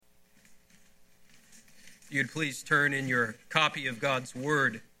If you'd please turn in your copy of God's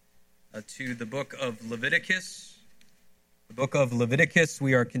Word to the book of Leviticus. The book of Leviticus,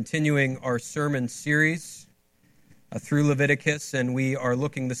 we are continuing our sermon series through Leviticus, and we are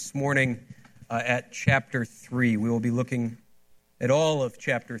looking this morning at chapter 3. We will be looking at all of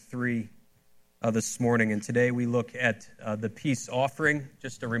chapter 3 this morning, and today we look at the peace offering.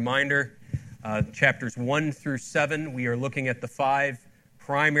 Just a reminder, chapters 1 through 7, we are looking at the 5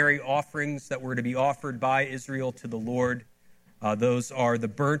 primary offerings that were to be offered by Israel to the Lord. Those are the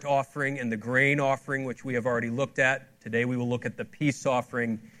burnt offering and the grain offering, which we have already looked at. Today we will look at the peace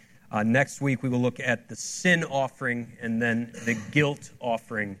offering. Next week we will look at the sin offering and then the guilt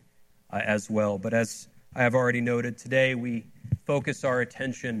offering as well. But as I have already noted, today we focus our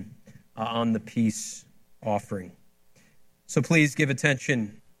attention on the peace offering. So please give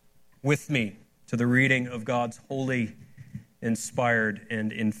attention with me to the reading of God's holy, inspired,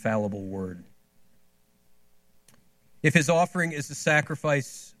 and infallible word. If his offering is a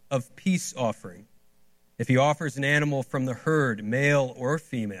sacrifice of peace offering, if he offers an animal from the herd, male or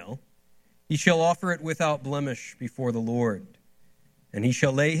female, he shall offer it without blemish before the Lord. And he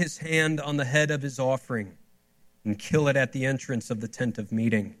shall lay his hand on the head of his offering and kill it at the entrance of the tent of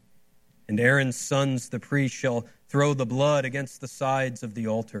meeting. And Aaron's sons, the priest, shall throw the blood against the sides of the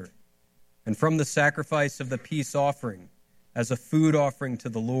altar. And from the sacrifice of the peace offering, as a food offering to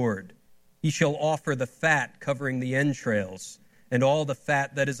the Lord, he shall offer the fat covering the entrails, and all the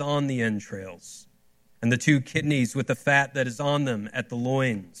fat that is on the entrails, and the 2 kidneys with the fat that is on them at the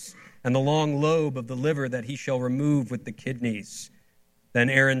loins, and the long lobe of the liver that he shall remove with the kidneys. Then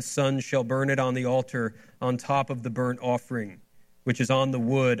Aaron's son shall burn it on the altar on top of the burnt offering, which is on the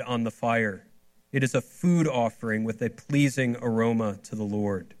wood on the fire. It is a food offering with a pleasing aroma to the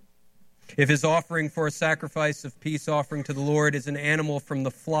Lord. If his offering for a sacrifice of peace offering to the Lord is an animal from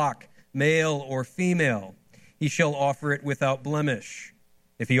the flock, male or female, he shall offer it without blemish.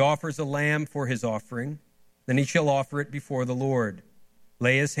 If he offers a lamb for his offering, then he shall offer it before the Lord.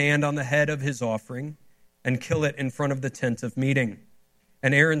 Lay his hand on the head of his offering, and kill it in front of the tent of meeting.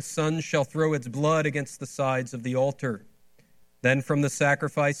 And Aaron's son shall throw its blood against the sides of the altar. Then from the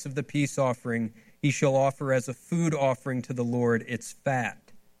sacrifice of the peace offering, he shall offer as a food offering to the Lord its fat.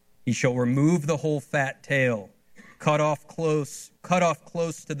 He shall remove the whole fat tail, cut off close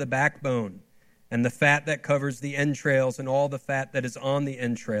to the backbone, and the fat that covers the entrails, and all the fat that is on the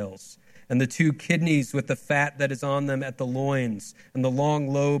entrails, and the 2 kidneys with the fat that is on them at the loins, and the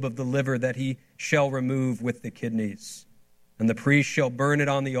long lobe of the liver that he shall remove with the kidneys. And the priest shall burn it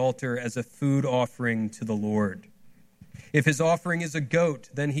on the altar as a food offering to the Lord. If his offering is a goat,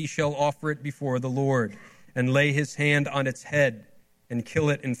 then he shall offer it before the Lord, and lay his hand on its head, and kill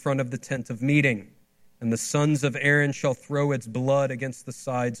it in front of the tent of meeting. And the sons of Aaron shall throw its blood against the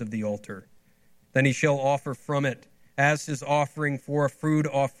sides of the altar. Then he shall offer from it, as his offering for a food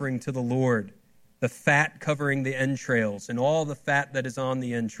offering to the Lord, the fat covering the entrails, and all the fat that is on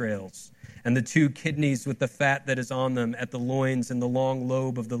the entrails, and the 2 kidneys with the fat that is on them at the loins, and the long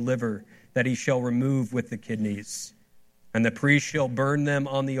lobe of the liver that he shall remove with the kidneys. And the priest shall burn them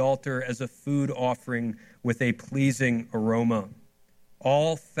on the altar as a food offering with a pleasing aroma.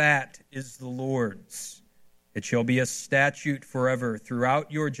 All fat is the Lord's. It shall be a statute forever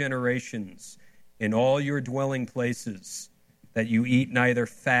throughout your generations in all your dwelling places, that you eat neither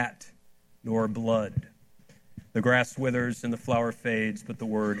fat nor blood. The grass withers and the flower fades, but the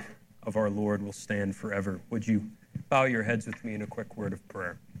word of our Lord will stand forever. Would you bow your heads with me in a quick word of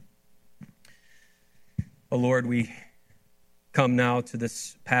prayer? Oh Lord, we come now to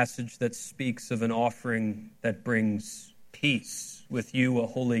this passage that speaks of an offering that brings peace with you, a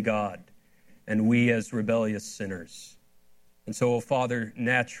holy God, and we as rebellious sinners. And so, Father,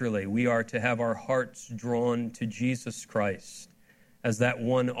 naturally, we are to have our hearts drawn to Jesus Christ as that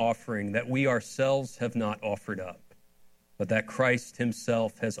one offering that we ourselves have not offered up, but that Christ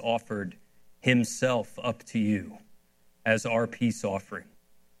himself has offered himself up to you as our peace offering,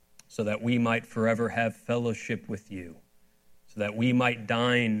 so that we might forever have fellowship with you, so that we might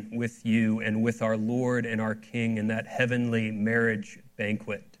dine with you and with our Lord and our King in that heavenly marriage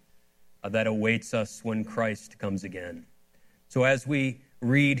banquet that awaits us when Christ comes again. So as we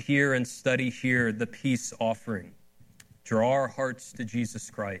read here and study here the peace offering, draw our hearts to Jesus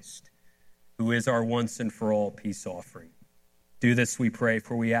Christ, who is our once and for all peace offering. Do this, we pray,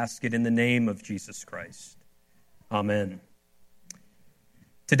 for we ask it in the name of Jesus Christ. Amen.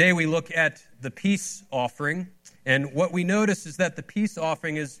 Today we look at the peace offering, and what we notice is that the peace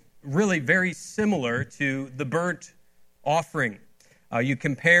offering is really very similar to the burnt offering. You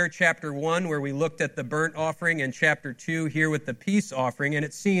compare chapter 1, where we looked at the burnt offering, and chapter 2 here with the peace offering, and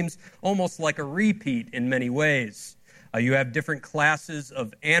it seems almost like a repeat in many ways. You have different classes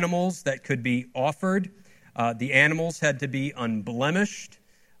of animals that could be offered. The animals had to be unblemished.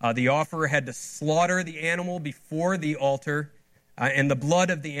 The offerer had to slaughter the animal before the altar, and the blood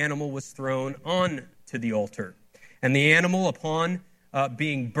of the animal was thrown on to the altar. And the animal, upon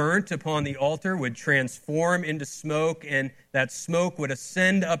being burnt upon the altar, would transform into smoke, and that smoke would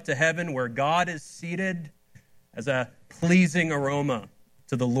ascend up to heaven where God is seated as a pleasing aroma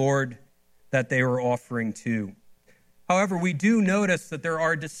to the Lord that they were offering to. However, we do notice that there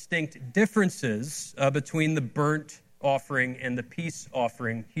are distinct differences between the burnt offering and the peace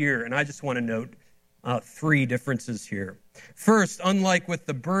offering here, and I just want to note 3 differences here. First, unlike with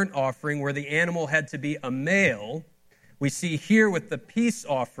the burnt offering where the animal had to be a male, we see here with the peace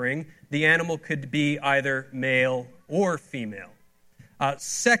offering, the animal could be either male or female.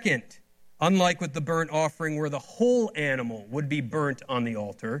 Second, unlike with the burnt offering where the whole animal would be burnt on the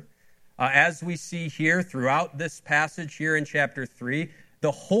altar, as we see here throughout this passage here in chapter 3,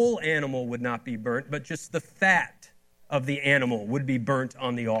 the whole animal would not be burnt, but just the fat of the animal would be burnt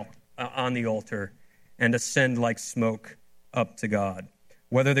on the altar and ascend like smoke up to God.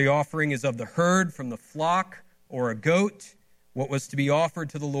 Whether the offering is of the herd from the flock or a goat, what was to be offered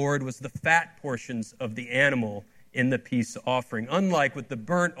to the Lord was the fat portions of the animal in the peace offering, unlike with the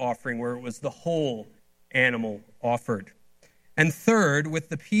burnt offering where it was the whole animal offered. And third, with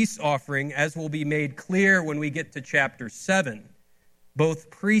the peace offering, as will be made clear when we get to chapter 7, both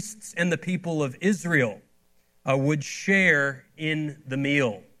priests and the people of Israel would share in the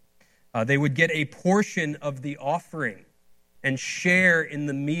meal. They would get a portion of the offering and share in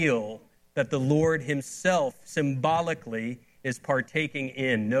the meal that the Lord himself symbolically is partaking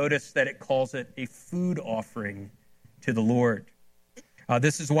in. Notice that it calls it a food offering to the Lord.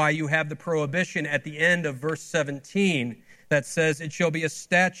 This is why you have the prohibition at the end of verse 17 that says, "It shall be a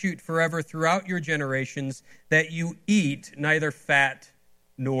statute forever throughout your generations that you eat neither fat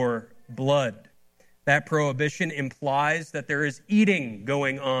nor blood." That prohibition implies that there is eating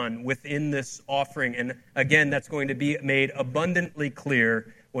going on within this offering. And again, that's going to be made abundantly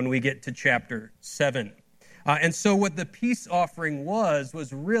clear when we get to chapter 7. And so what the peace offering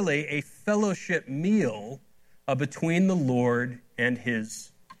was really a fellowship meal between the Lord and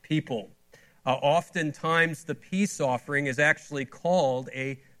his people. Oftentimes, the peace offering is actually called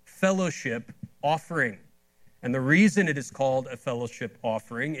a fellowship offering. And the reason it is called a fellowship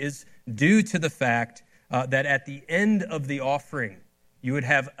offering is due to the fact that at the end of the offering, you would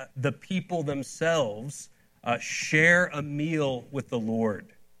have the people themselves share a meal with the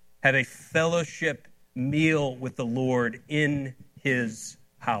Lord, have a fellowship meal with the Lord in his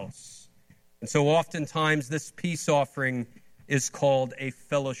house. And so oftentimes this peace offering is called a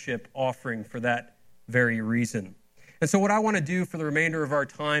fellowship offering for that very reason. And so what I want to do for the remainder of our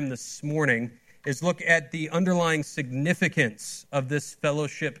time this morning is look at the underlying significance of this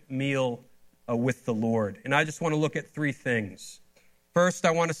fellowship meal with the Lord. And I just want to look at 3 things. First,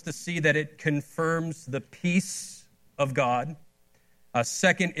 I want us to see that it confirms the peace of God.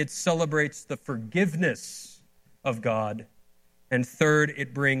 Second, it celebrates the forgiveness of God. And third,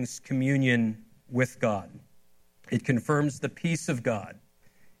 it brings communion with God. It confirms the peace of God.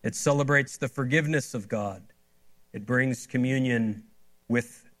 It celebrates the forgiveness of God. It brings communion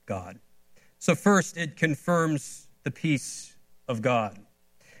with God. So first, it confirms the peace of God.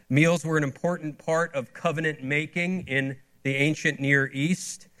 Meals were an important part of covenant making in the ancient Near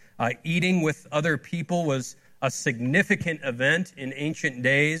East. Eating with other people was a significant event in ancient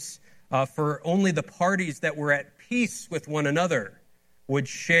days, for only the parties that were at peace with one another would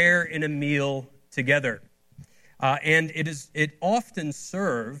share in a meal together. And it often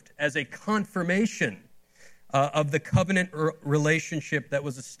served as a confirmation of the covenant relationship that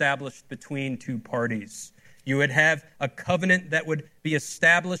was established between 2 parties. You would have a covenant that would be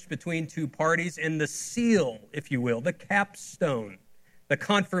established between 2 parties, and the seal, if you will, the capstone, the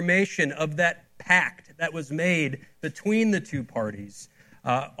confirmation of that pact that was made between the 2 parties,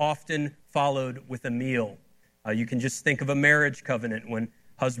 often followed with a meal. You can just think of a marriage covenant when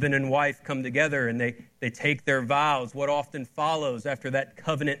husband and wife come together and they take their vows. What often follows after that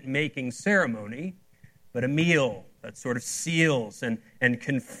covenant-making ceremony? But a meal that sort of seals and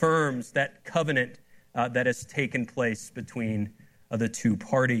confirms that covenant that has taken place between the 2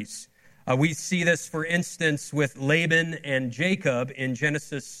 parties. We see this, for instance, with Laban and Jacob in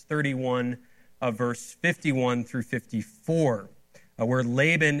Genesis 31, verse 51 through 54, where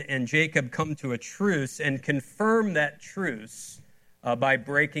Laban and Jacob come to a truce and confirm that truce by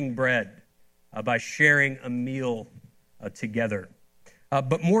breaking bread, by sharing a meal together.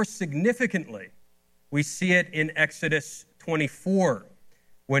 But more significantly, we see it in Exodus 24,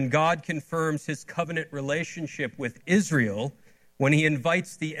 when God confirms his covenant relationship with Israel, when he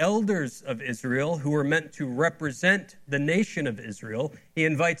invites the elders of Israel, who are meant to represent the nation of Israel, he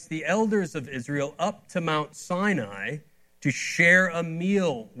invites the elders of Israel up to Mount Sinai to share a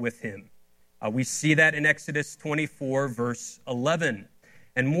meal with him. We see that in Exodus 24, verse 11.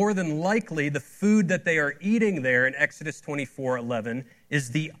 And more than likely, the food that they are eating there in Exodus 24:11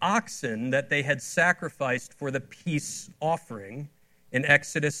 is the oxen that they had sacrificed for the peace offering in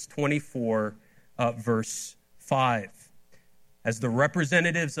Exodus 24, verse 5. As the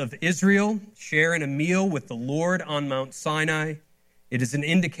representatives of Israel share in a meal with the Lord on Mount Sinai, it is an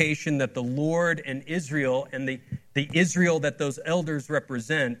indication that the Lord and Israel and the Israel that those elders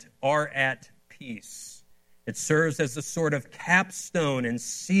represent are at peace. It serves as a sort of capstone and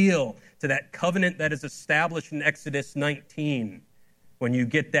seal to that covenant that is established in Exodus 19, when you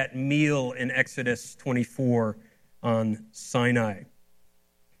get that meal in Exodus 24 on Sinai.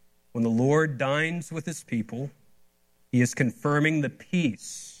 When the Lord dines with his people, he is confirming the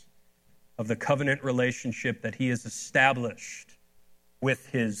peace of the covenant relationship that he has established with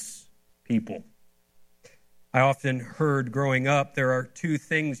his people. I often heard growing up, there are two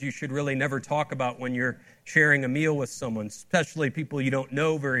things you should really never talk about when you're sharing a meal with someone, especially people you don't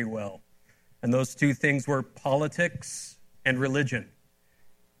know very well. And those two things were politics and religion.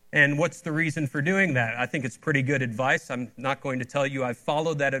 And what's the reason for doing that? I think it's pretty good advice. I'm not going to tell you I've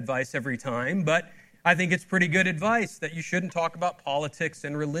followed that advice every time, but I think it's pretty good advice that you shouldn't talk about politics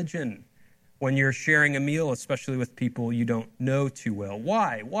and religion when you're sharing a meal, especially with people you don't know too well.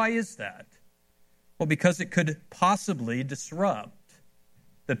 Why? Why is that? Well, because it could possibly disrupt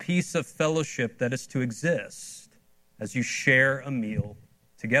the peace of fellowship that is to exist as you share a meal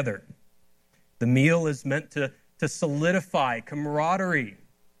together. The meal is meant to solidify camaraderie,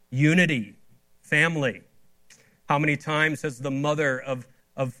 unity, family. How many times has the mother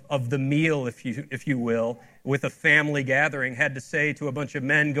of the meal, if you will, with a family gathering, had to say to a bunch of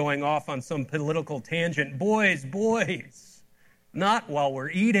men going off on some political tangent, boys, not while we're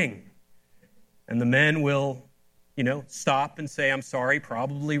eating. And the men will, stop and say, I'm sorry,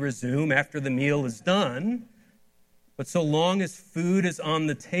 probably resume after the meal is done. But so long as food is on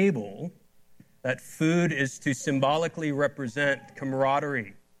the table, that food is to symbolically represent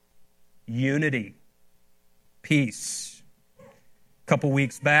camaraderie, unity, peace. A couple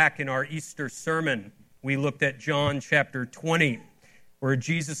weeks back in our Easter sermon, we looked at John chapter 20, where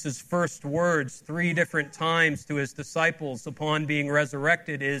Jesus' first words 3 different times to his disciples upon being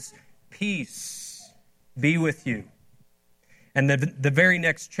resurrected is, peace be with you. And the very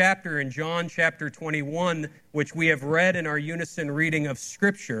next chapter in John chapter 21, which we have read in our unison reading of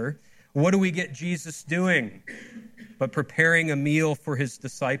Scripture, what do we get Jesus doing? But preparing a meal for his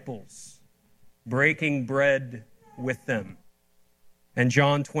disciples, breaking bread with them. And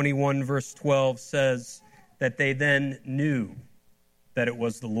John 21 verse 12 says that they then knew that it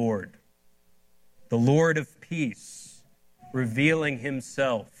was the Lord of peace, revealing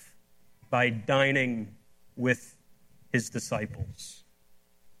himself by dining with his disciples.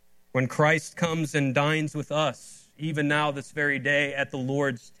 When Christ comes and dines with us, even now this very day at the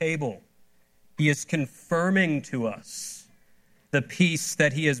Lord's table, he is confirming to us the peace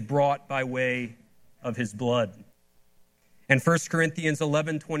that he has brought by way of his blood. And 1 Corinthians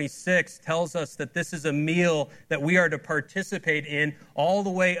 11:26 tells us that this is a meal that we are to participate in all the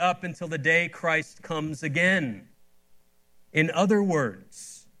way up until the day Christ comes again. In other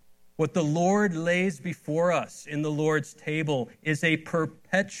words, what the Lord lays before us in the Lord's table is a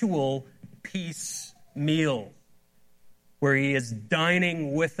perpetual peace meal where he is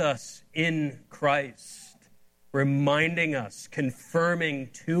dining with us in Christ, reminding us,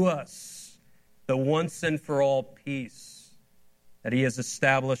 confirming to us the once and for all peace that he has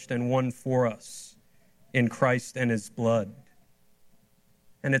established and won for us in Christ and his blood.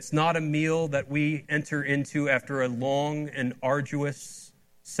 And it's not a meal that we enter into after a long and arduous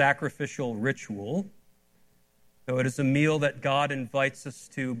sacrificial ritual. No, it is a meal that God invites us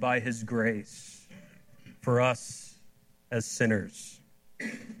to by his grace for us as sinners.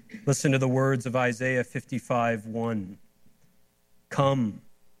 Listen to the words of Isaiah 55:1. Come,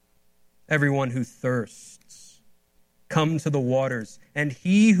 everyone who thirsts, come to the waters, and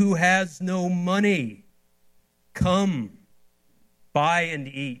he who has no money, come, buy and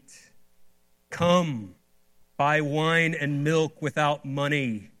eat. Come, buy wine and milk without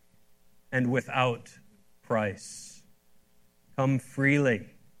money and without price. Come freely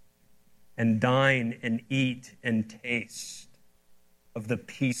and dine and eat and taste of the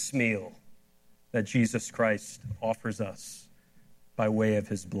peace meal that Jesus Christ offers us by way of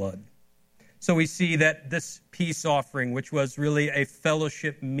his blood. So we see that this peace offering, which was really a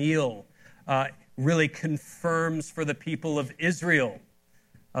fellowship meal, really confirms for the people of Israel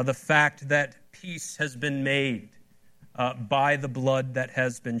the fact that peace has been made by the blood that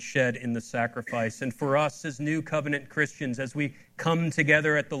has been shed in the sacrifice. And for us as new covenant Christians, as we come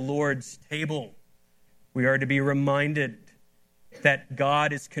together at the Lord's table, we are to be reminded that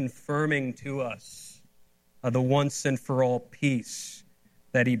God is confirming to us the once and for all peace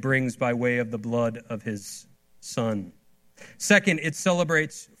that he brings by way of the blood of his Son. Second, it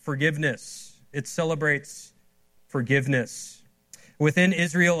celebrates forgiveness. It celebrates forgiveness. Within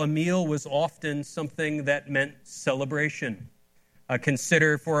Israel, a meal was often something that meant celebration.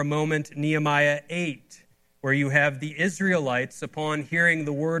 Consider for a moment Nehemiah 8, where you have the Israelites, upon hearing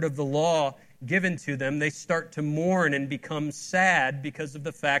the word of the law given to them, they start to mourn and become sad because of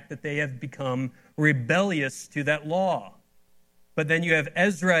the fact that they have become rebellious to that law. But then you have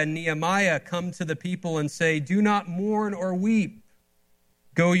Ezra and Nehemiah come to the people and say, "Do not mourn or weep.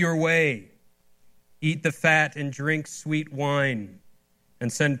 Go your way. Eat the fat and drink sweet wine,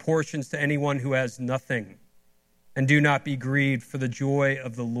 and send portions to anyone who has nothing. And do not be grieved, for the joy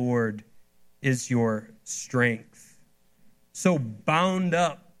of the Lord is your strength." So bound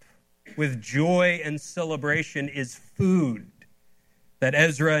up with joy and celebration is food that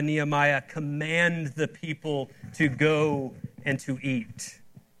Ezra and Nehemiah command the people to go and to eat.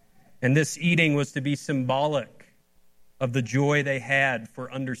 And this eating was to be symbolic of the joy they had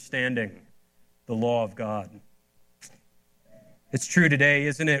for understanding the law of God. It's true today,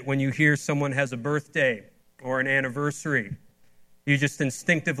 isn't it, when you hear someone has a birthday or an anniversary, you just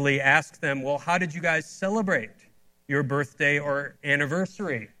instinctively ask them, "Well, how did you guys celebrate your birthday or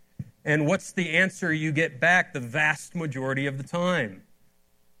anniversary?" And what's the answer you get back the vast majority of the time?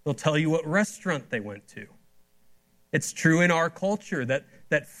 They'll tell you what restaurant they went to. It's true in our culture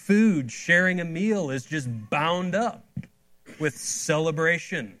that food, sharing a meal, is just bound up with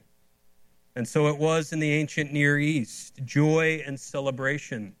celebration. And so it was in the ancient Near East. Joy and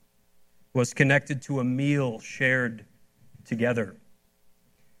celebration was connected to a meal shared together.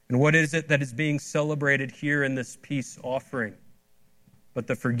 And what is it that is being celebrated here in this peace offering? But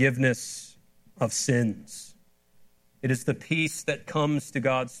the forgiveness of sins. It is the peace that comes to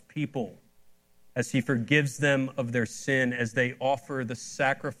God's people as he forgives them of their sin, as they offer the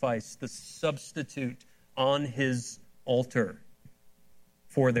sacrifice, the substitute on his altar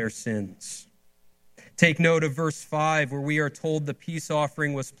for their sins. Take note of verse 5, where we are told the peace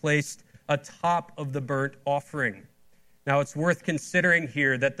offering was placed atop of the burnt offering. Now, it's worth considering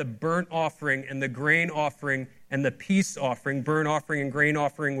here that the burnt offering and the grain offering and the peace offering, burnt offering and grain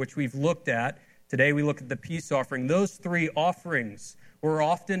offering, which we've looked at, today we look at the peace offering, those three offerings were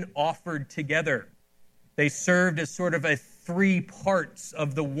often offered together. They served as sort of a three parts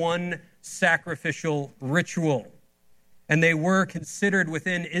of the one sacrificial ritual. And they were considered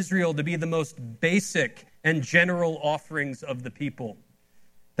within Israel to be the most basic and general offerings of the people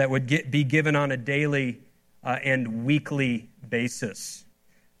that would be given on a daily and weekly basis.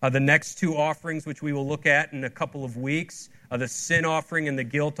 The next two offerings, which we will look at in a couple of weeks, the sin offering and the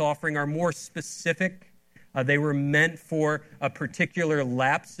guilt offering, are more specific. They were meant for particular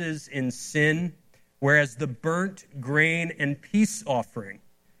lapses in sin, whereas the burnt grain and peace offering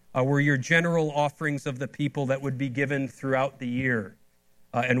were your general offerings of the people that would be given throughout the year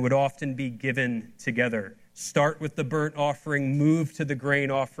and would often be given together. Start with the burnt offering, move to the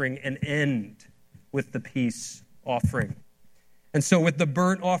grain offering, and end with the peace offering. And so with the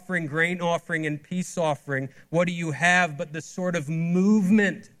burnt offering, grain offering, and peace offering, what do you have but this sort of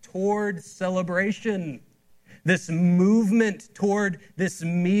movement toward celebration? This movement toward this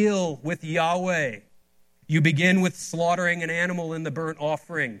meal with Yahweh. You begin with slaughtering an animal in the burnt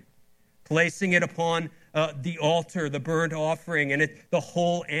offering, placing it upon the altar, the burnt offering, and the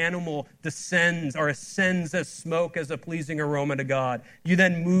whole animal descends or ascends as smoke, as a pleasing aroma to God. You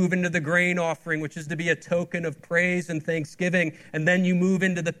then move into the grain offering, which is to be a token of praise and thanksgiving, and then you move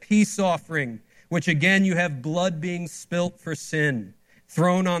into the peace offering, which again you have blood being spilt for sin,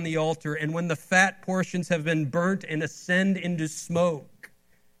 thrown on the altar, and when the fat portions have been burnt and ascend into smoke,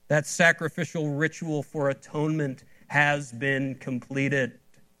 that sacrificial ritual for atonement has been completed.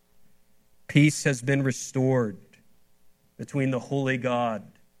 Peace has been restored between the holy God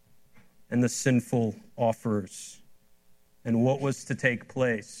and the sinful offerers. And what was to take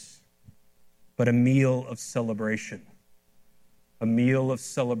place but a meal of celebration? A meal of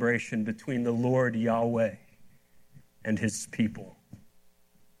celebration between the Lord Yahweh and his people.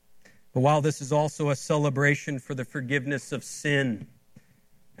 But while this is also a celebration for the forgiveness of sin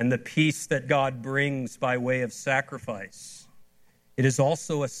and the peace that God brings by way of sacrifice, It is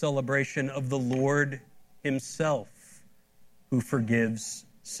also a celebration of the Lord himself, who forgives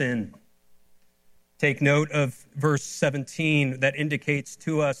sin. Take note of verse 17 that indicates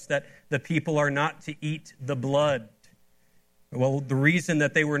to us that the people are not to eat the blood. Well, the reason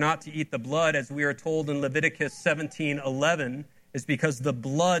that they were not to eat the blood, as we are told in Leviticus 17:11, is because the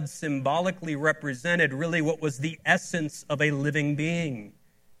blood symbolically represented really what was the essence of a living being,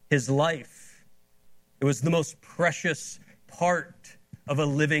 his life. It was the most precious part of a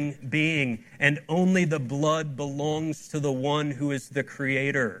living being, and only the blood belongs to the one who is the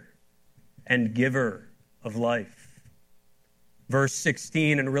creator and giver of life. Verse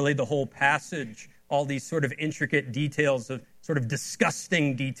 16, and really the whole passage, all these sort of intricate details, of sort of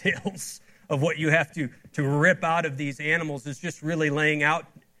disgusting details of what you have to rip out of these animals, is just really laying out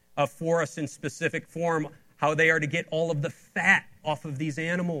for us in specific form how they are to get all of the fat off of these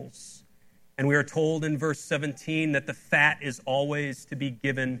animals. And we are told in verse 17 that the fat is always to be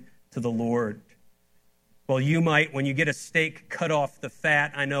given to the Lord. Well, you might, when you get a steak, cut off the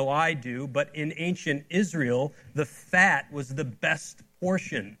fat. I know I do. But in ancient Israel, the fat was the best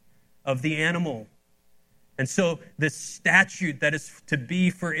portion of the animal. And so this statute that is to be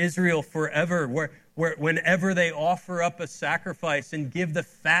for Israel forever, where whenever they offer up a sacrifice and give the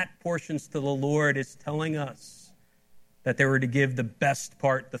fat portions to the Lord, is telling us that they were to give the best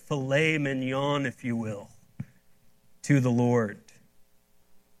part, the filet mignon, if you will, to the Lord.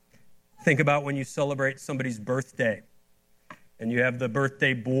 Think about when you celebrate somebody's birthday and you have the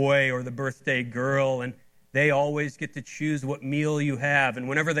birthday boy or the birthday girl, and they always get to choose what meal you have. And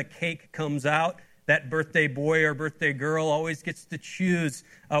whenever the cake comes out, that birthday boy or birthday girl always gets to choose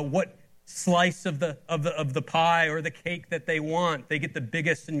what slice of the pie or the cake that they want. They get the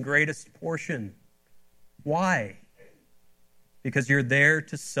biggest and greatest portion. Why? Because you're there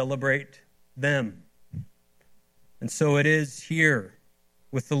to celebrate them. And so it is here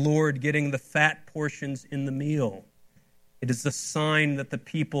with the Lord getting the fat portions in the meal. It is a sign that the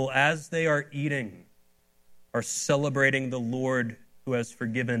people, as they are eating, are celebrating the Lord who has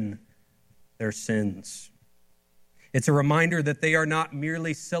forgiven their sins. It's a reminder that they are not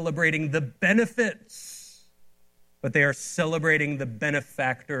merely celebrating the benefits, but they are celebrating the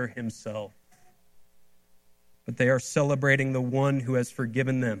benefactor himself. But they are celebrating the one who has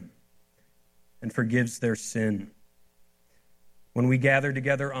forgiven them and forgives their sin. When we gather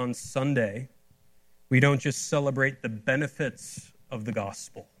together on Sunday, we don't just celebrate the benefits of the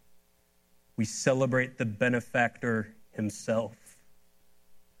gospel. We celebrate the benefactor himself.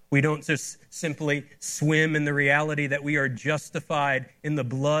 We don't just simply swim in the reality that we are justified in the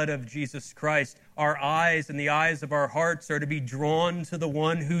blood of Jesus Christ. Our eyes and the eyes of our hearts are to be drawn to the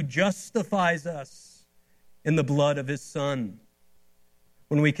one who justifies us in the blood of his Son.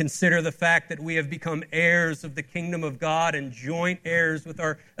 When we consider the fact that we have become heirs of the kingdom of God and joint heirs with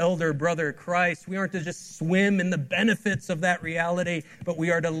our elder brother Christ, we aren't to just swim in the benefits of that reality, but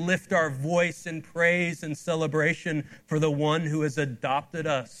we are to lift our voice in praise and celebration for the one who has adopted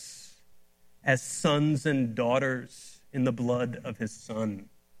us as sons and daughters in the blood of his Son.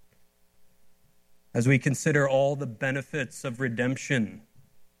 As we consider all the benefits of redemption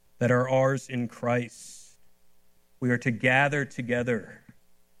that are ours in Christ, we are to gather together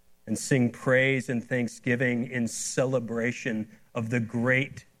and sing praise and thanksgiving in celebration of the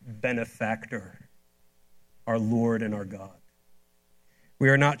great benefactor, our Lord and our God. We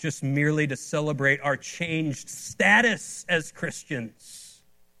are not just merely to celebrate our changed status as Christians,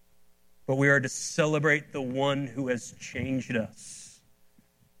 but we are to celebrate the one who has changed us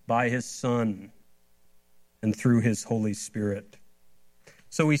by his Son and through his Holy Spirit.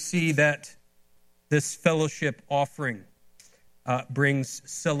 So we see that this fellowship offering brings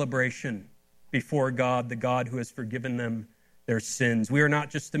celebration before God, the God who has forgiven them their sins. We are not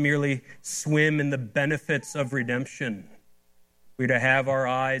just to merely swim in the benefits of redemption. We are to have our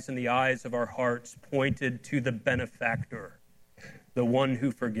eyes and the eyes of our hearts pointed to the benefactor, the one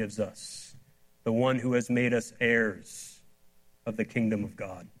who forgives us, the one who has made us heirs of the kingdom of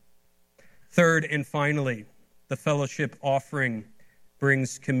God. Third and finally, the fellowship offering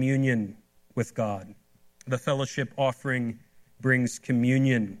brings communion with God. The fellowship offering brings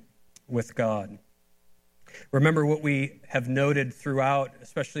communion with God. Remember what we have noted throughout,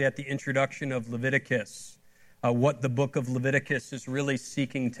 especially at the introduction of Leviticus, what the book of Leviticus is really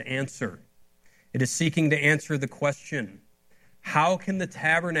seeking to answer. It is seeking to answer the question, how can the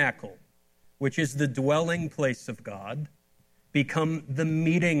tabernacle, which is the dwelling place of God, become the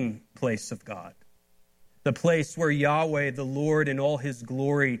meeting place of God? The place where Yahweh, the Lord in all his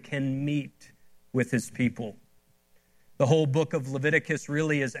glory, can meet with his people. The whole book of Leviticus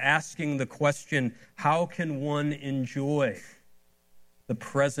really is asking the question, how can one enjoy the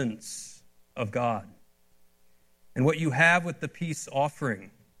presence of God. And what you have with the peace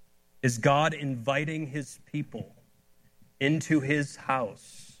offering is God inviting his people into his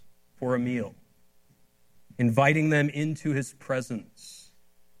house for a meal, inviting them into his presence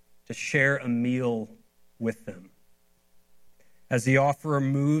to share a meal with them. As the offerer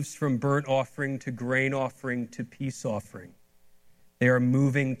moves from burnt offering to grain offering to peace offering, they are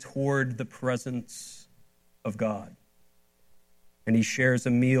moving toward the presence of God. And he shares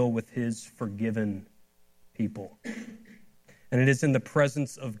a meal with his forgiven people. And it is in the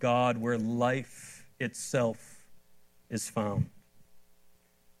presence of God where life itself is found.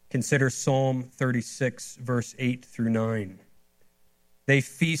 Consider Psalm 36, verse 8 through 9. They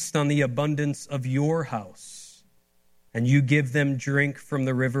feast on the abundance of your house, and you give them drink from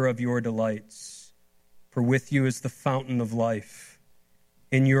the river of your delights. For with you is the fountain of life.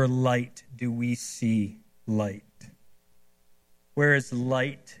 In your light do we see light. Where is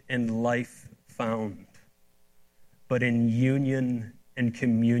light and life found? But in union and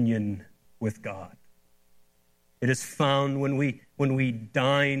communion with God. It is found when we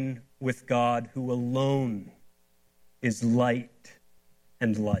dine with God, who alone is light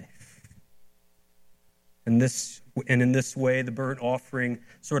and life. And in this way, the burnt offering,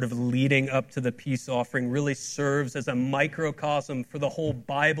 sort of leading up to the peace offering, really serves as a microcosm for the whole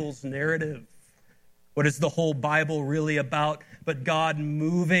Bible's narrative. What is the whole Bible really about? But God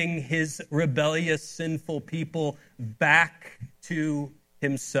moving his rebellious, sinful people back to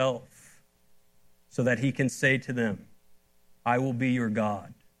himself so that he can say to them, I will be your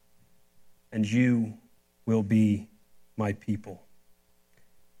God, and you will be my people.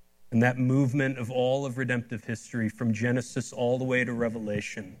 And that movement of all of redemptive history, from Genesis all the way to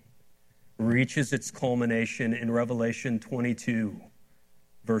Revelation, reaches its culmination in Revelation 22,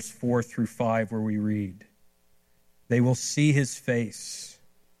 verse 4 through 5, where we read, they will see his face,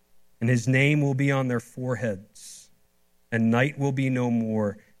 and his name will be on their foreheads, and night will be no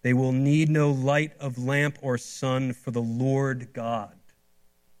more. They will need no light of lamp or sun, for the Lord God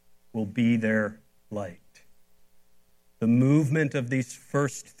will be their light. The movement of these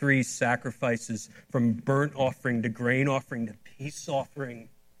first three sacrifices, from burnt offering to grain offering to peace offering,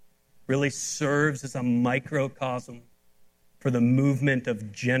 really serves as a microcosm for the movement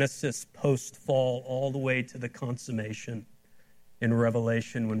of Genesis post-fall all the way to the consummation in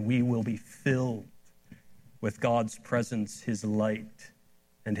Revelation, when we will be filled with God's presence, his light,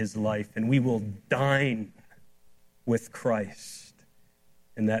 and his life. And we will dine with Christ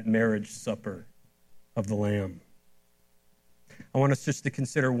in that marriage supper of the Lamb. I want us just to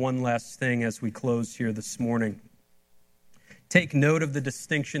consider one last thing as we close here this morning. Take note of the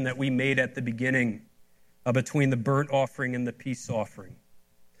distinction that we made at the beginning between the burnt offering and the peace offering.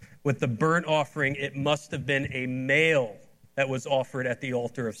 With the burnt offering, it must have been a male that was offered at the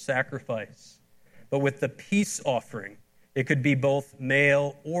altar of sacrifice. But with the peace offering, it could be both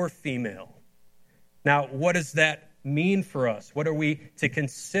male or female. Now, what does that mean for us? What are we to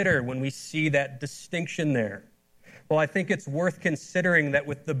consider when we see that distinction there? Well, I think it's worth considering that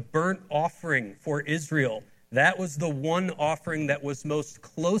with the burnt offering for Israel, that was the one offering that was most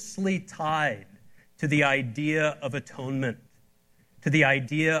closely tied to the idea of atonement, to the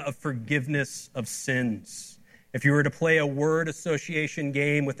idea of forgiveness of sins. If you were to play a word association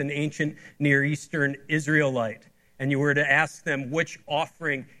game with an ancient Near Eastern Israelite, and you were to ask them which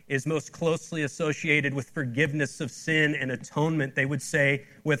offering is most closely associated with forgiveness of sin and atonement, they would say,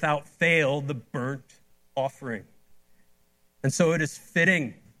 without fail, the burnt offering. And so it is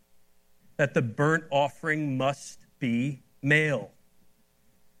fitting that the burnt offering must be male,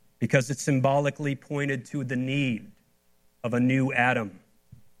 because it symbolically pointed to the need of a new Adam.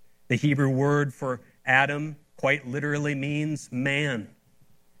 The Hebrew word for Adam quite literally means man.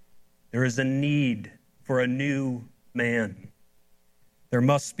 There is a need for a new man. There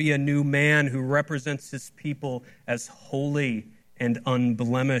must be a new man who represents his people as holy and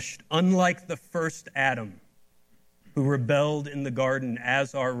unblemished, unlike the first Adam, who rebelled in the garden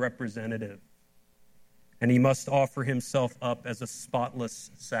as our representative. And he must offer himself up as a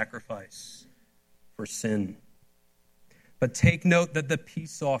spotless sacrifice for sin. But take note that the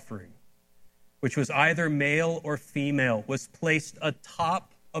peace offering, which was either male or female, was placed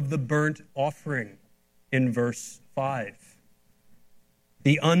atop of the burnt offering in verse 5.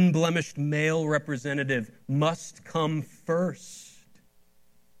 The unblemished male representative must come first,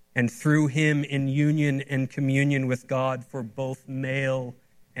 and through him in union and communion with God for both male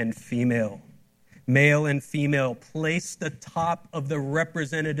and female. Male and female placed atop of the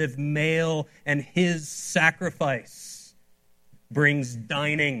representative male, and his sacrifice brings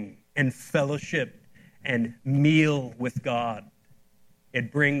dining and fellowship and meal with God.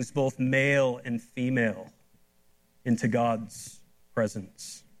 It brings both male and female into God's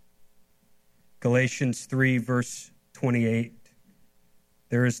presence. Galatians 3, verse 28.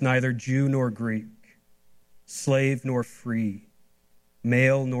 There is neither Jew nor Greek, slave nor free,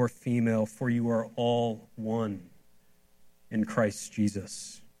 male nor female, for you are all one in Christ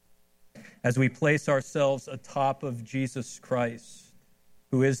Jesus. As we place ourselves atop of Jesus Christ,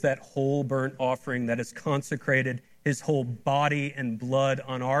 who is that whole burnt offering that has consecrated his whole body and blood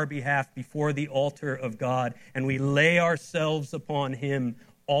on our behalf before the altar of God, and we lay ourselves upon him,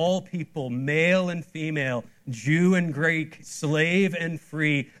 all people, male and female, Jew and Greek, slave and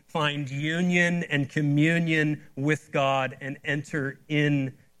free, find union and communion with God and enter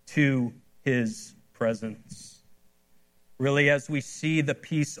into his presence. Really, as we see the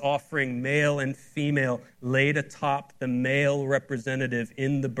peace offering, male and female, laid atop the male representative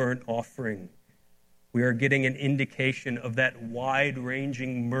in the burnt offering, we are getting an indication of that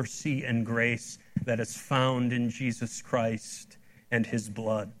wide-ranging mercy and grace that is found in Jesus Christ and his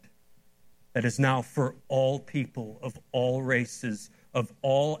blood, that is now for all people of all races, of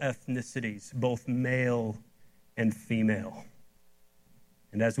all ethnicities, both male and female.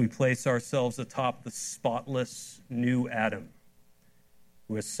 And as we place ourselves atop the spotless new Adam,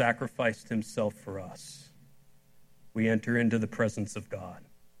 who has sacrificed himself for us, we enter into the presence of God.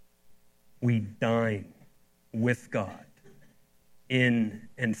 We dine with God in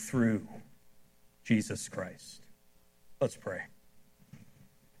and through Jesus Christ. Let's pray.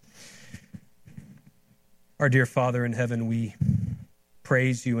 Our dear Father in heaven, we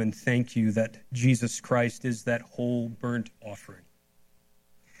praise you and thank you that Jesus Christ is that whole burnt offering,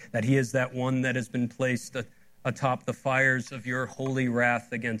 that he is that one that has been placed atop the fires of your holy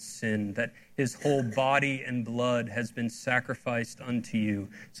wrath against sin, that his whole body and blood has been sacrificed unto you,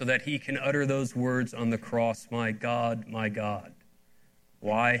 so that he can utter those words on the cross, my God,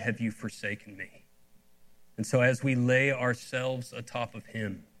 why have you forsaken me? And so as we lay ourselves atop of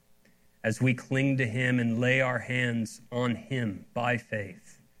him, as we cling to him and lay our hands on him by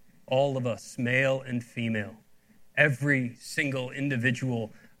faith, all of us, male and female, every single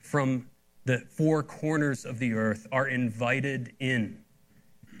individual from the four corners of the earth, are invited in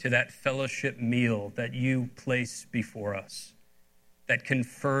to that fellowship meal that you place before us, that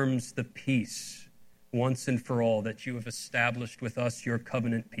confirms the peace once and for all that you have established with us, your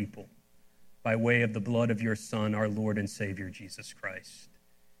covenant people, by way of the blood of your Son, our Lord and Savior, Jesus Christ.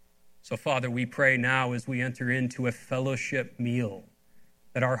 So, Father, we pray now as we enter into a fellowship meal,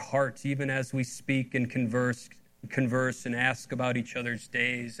 that our hearts, even as we speak and converse and ask about each other's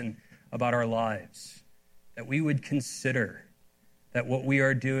days and about our lives, that we would consider that what we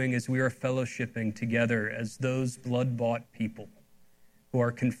are doing is we are fellowshipping together as those blood-bought people who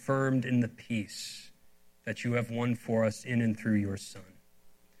are confirmed in the peace that you have won for us in and through your Son.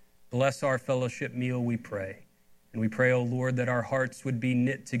 Bless our fellowship meal, we pray. And we pray, O Lord, that our hearts would be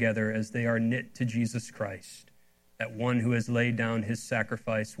knit together as they are knit to Jesus Christ, that one who has laid down his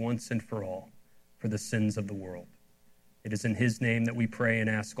sacrifice once and for all for the sins of the world. It is in his name that we pray and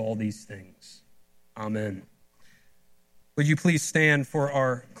ask all these things. Amen. Would you please stand for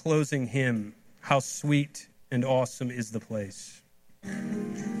our closing hymn, How Sweet and Awesome is the Place.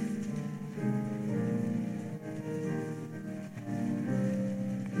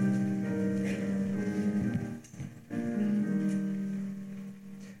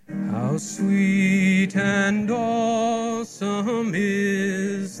 How sweet and awesome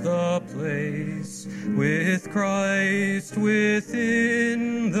is the place, with Christ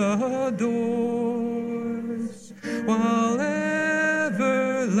within the doors, while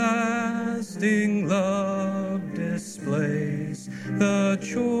everlasting love displays the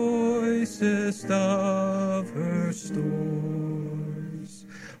choicest of her stores,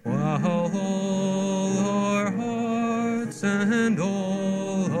 while all our hearts and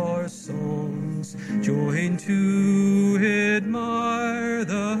all our songs join to admire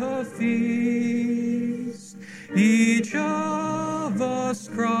the feast. Each of us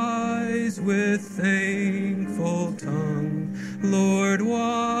cries with thankful tongue, Lord,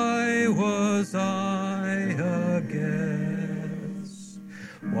 why was I a guest?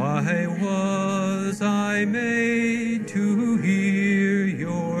 Why was I made to hear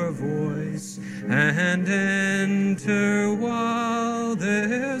your voice and enter while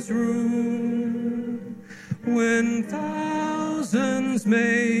there's room, when thousands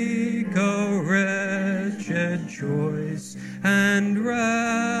make a wretched choice and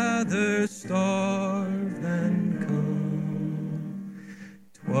rather starve than come?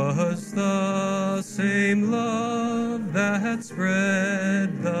 'Twas the same love that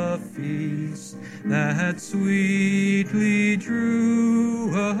spread the feast, that sweetly drew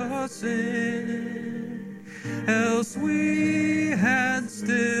us in, else we had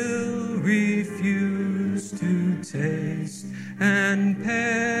still refused to taste and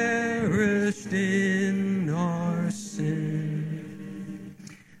perished in our sin.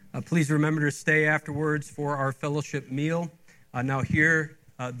 Please remember to stay afterwards for our fellowship meal. Now hear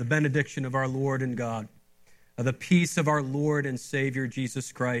the benediction of our Lord and God. The peace of our Lord and Savior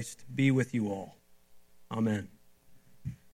Jesus Christ be with you all. Amen.